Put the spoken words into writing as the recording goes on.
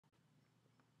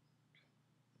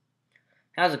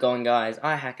How's it going, guys?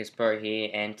 iHackersPro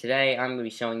here, and today I'm going to be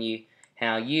showing you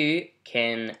how you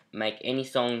can make any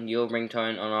song your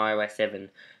ringtone on iOS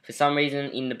 7. For some reason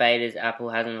in the betas,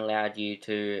 Apple hasn't allowed you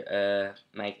to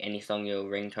make any song your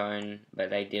ringtone,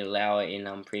 but they did allow it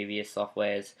in previous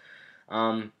softwares.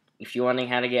 If you're wondering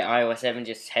how to get iOS 7,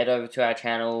 just head over to our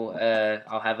channel.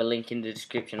 I'll have a link in the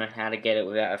description on how to get it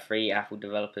without a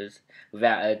developer's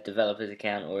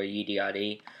account or a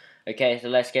UDID. Okay, so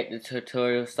let's get the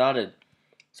tutorial started.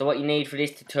 So what you need for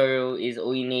this tutorial is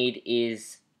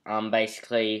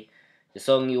basically the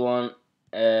song you want,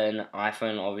 an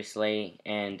iPhone obviously,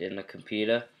 and in the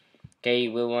computer. Okay,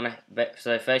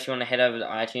 so first you want to head over to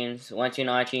iTunes. Once you're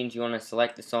in iTunes, you want to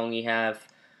select the song you have.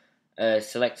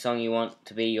 Select the song you want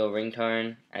to be your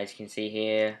ringtone. As you can see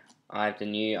here, I have the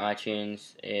new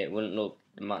iTunes. It wouldn't look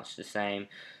much the same.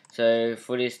 So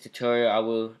for this tutorial, I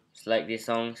will select this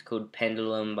song. It's called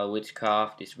Pendulum by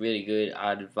Witchcraft. It's really good.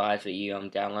 I'd advise that you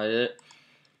download it.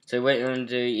 So what you want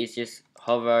to do is just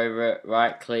hover over it,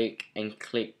 right click, and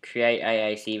click Create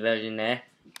AAC version there.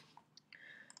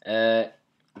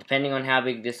 Depending on how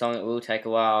big this song, it will take a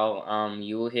while.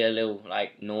 You will hear a little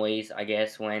noise, I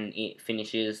guess, when it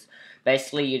finishes.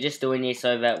 Basically, you're just doing this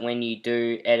so that when you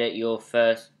do edit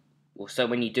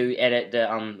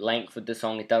the length of the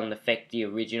song, it doesn't affect the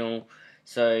original.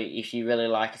 So if you really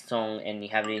like a song and you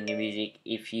have it in your music,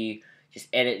 if you just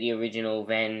edit the original,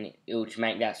 then it will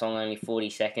make that song only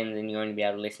 40 seconds, and you'll only be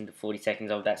able to listen to 40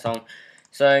 seconds of that song.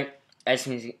 So as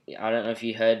you can see, I don't know if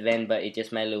you heard then, but it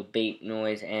just made a little beep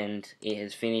noise and it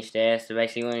has finished there. So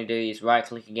basically what you want to do is right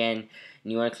click again,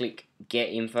 and you want to click Get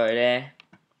Info there.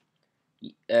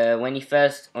 When you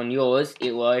first on yours,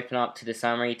 it will open up to the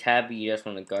summary tab. You just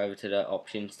want to go over to the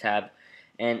options tab,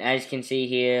 and as you can see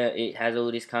here, it has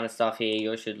all this kind of stuff here.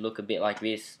 Yours should look a bit like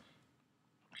this.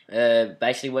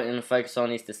 Basically what you're going to focus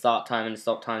on is the start time and the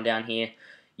stop time down here.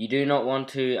 You do not want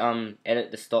to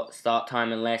edit the start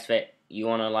time unless that you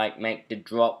want to make the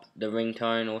drop the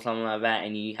ringtone or something like that,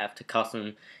 and you have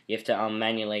to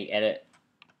manually edit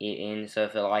it in. So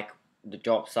for the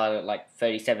drop started at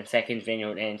 37 seconds, then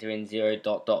you'll enter in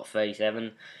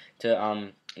 0.37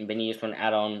 to then you just want to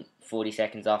add on 40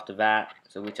 seconds after that,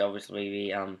 so which obviously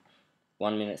be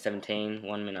 1 minute 17,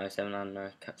 1 minute 07, I don't know,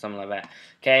 something like that.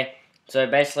 Okay, so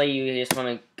basically you just want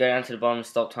to go down to the bottom,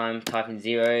 stop time, type in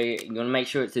 0. You want to make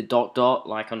sure it's a dot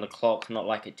like on the clock, not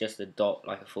just a dot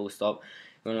like a full stop.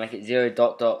 You want to make it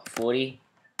 0.40.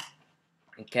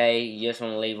 Okay, you just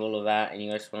want to leave all of that, and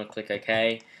you just want to click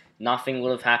OK. Nothing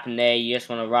will have happened there. You just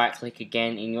want to right click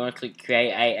again, and you want to click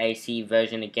Create AAC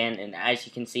version again, and as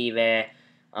you can see there,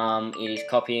 it is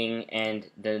copying, and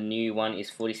the new one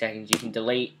is 40 seconds. You can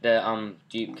delete the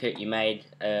duplicate you made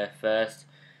first.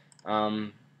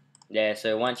 Yeah,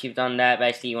 so once you've done that,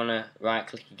 basically you want to right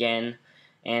click again,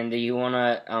 and you want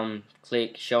to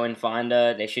click Show in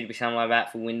Finder. There should be something like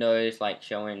that for Windows, like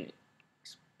Show in,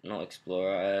 not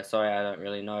Explorer. Sorry, I don't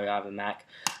really know. I have a Mac.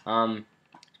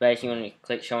 Basically you want to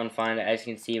click Show in Finder. As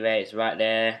you can see there, it's right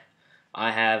there. I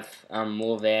have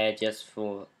more there just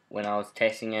for when I was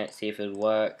testing it, see if it would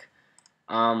work.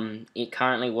 It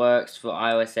currently works for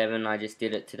iOS 7. I just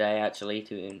did it today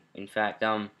actually. In fact, so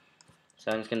I'm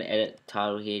just going to edit the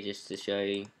title here just to show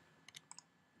you.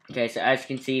 Okay, so as you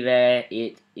can see there,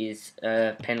 it is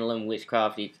Pendulum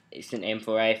Witchcraft. It's an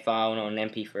M4A file, not an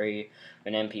MP3 or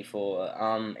an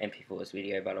MP4. MP4 is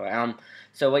video, by the way.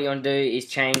 So what you want to do is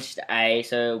change to A,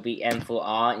 so it'll be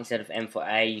M4R instead of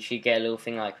M4A. You should get a little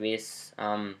thing like this,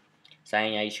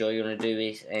 saying, "Are you sure you want to do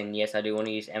this?" And yes, I do want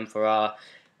to use M4R.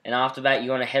 And after that,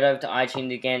 you want to head over to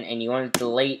iTunes again, and you want to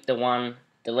delete the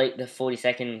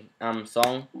 40-second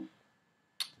song.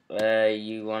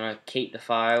 You want to keep the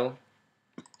file.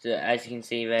 So as you can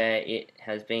see there, it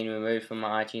has been removed from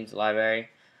my iTunes library.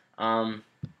 And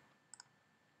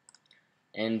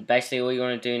basically all you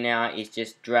want to do now is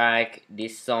just drag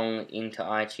this song into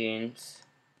iTunes.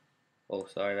 Oh,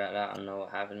 sorry about that. I don't know what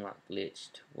happened,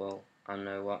 glitched. Well, I don't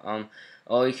know what.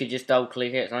 Or you could just double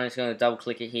click it. So I'm just going to double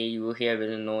click it here. You will hear a bit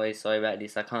of noise. Sorry about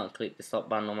this. I can't click the stop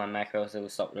button on my Mac, or else it will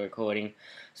stop the recording.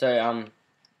 So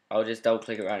I'll just double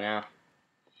click it right now.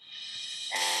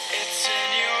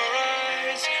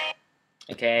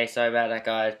 Okay, sorry about that,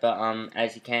 guys, but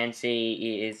as you can see,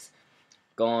 it is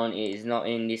gone. It is not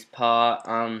in this part.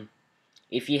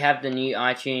 If you have the new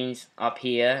iTunes up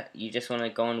here, you just want to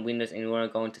go on Windows and you want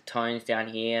to go into Tones down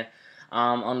here.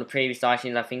 On the previous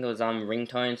iTunes, I think it was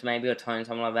Ringtones maybe, or Tones,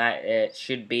 something like that. It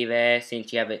should be there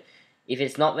since you have it. If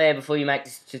it's not there before you make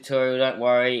this tutorial, don't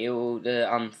worry.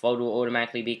 The folder will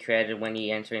automatically be created when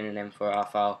you enter in an M4R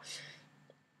file.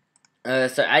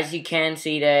 So as you can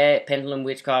see there, Pendulum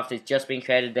Witchcraft has just been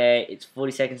created there. It's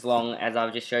 40 seconds long, as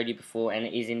I've just showed you before, and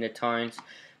it is in the tones.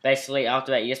 Basically,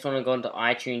 after that, you just want to go into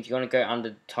iTunes. You want to go under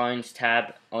the Tones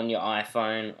tab on your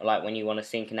iPhone, like when you want to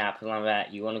sync an app or like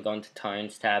that. You want to go into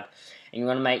Tones tab, and you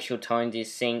want to make sure Tones is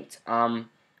synced.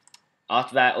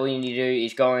 After that, all you need to do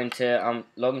is go into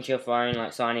log into your phone,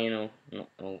 like sign in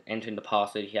or enter in the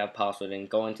password if you have a password, and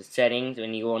go into settings.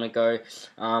 And you want to go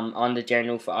under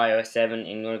general for iOS 7, and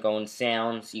you want to go on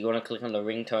sounds. You want to click on the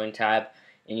ringtone tab,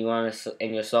 and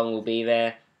and your song will be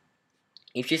there.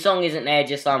 If your song isn't there,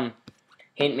 just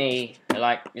hint me,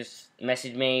 like just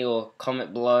message me or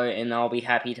comment below, and I'll be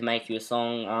happy to make you a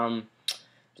song.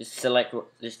 Just tell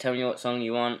me what song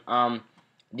you want.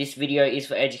 This video is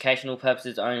for educational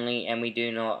purposes only, and we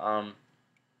do not,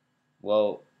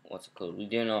 well, what's it called? We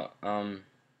do not, oh,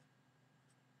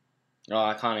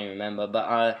 I can't even remember,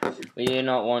 but, we do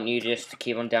not want you just to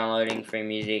keep on downloading free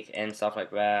music and stuff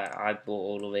like that. I bought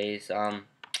all of these, so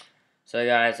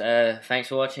guys, thanks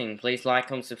for watching. Please like,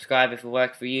 comment, subscribe if it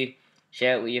worked for you.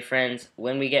 Share it with your friends.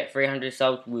 When we get 300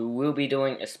 subs, we will be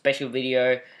doing a special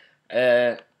video,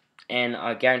 and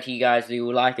I guarantee you guys you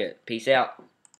will like it. Peace out.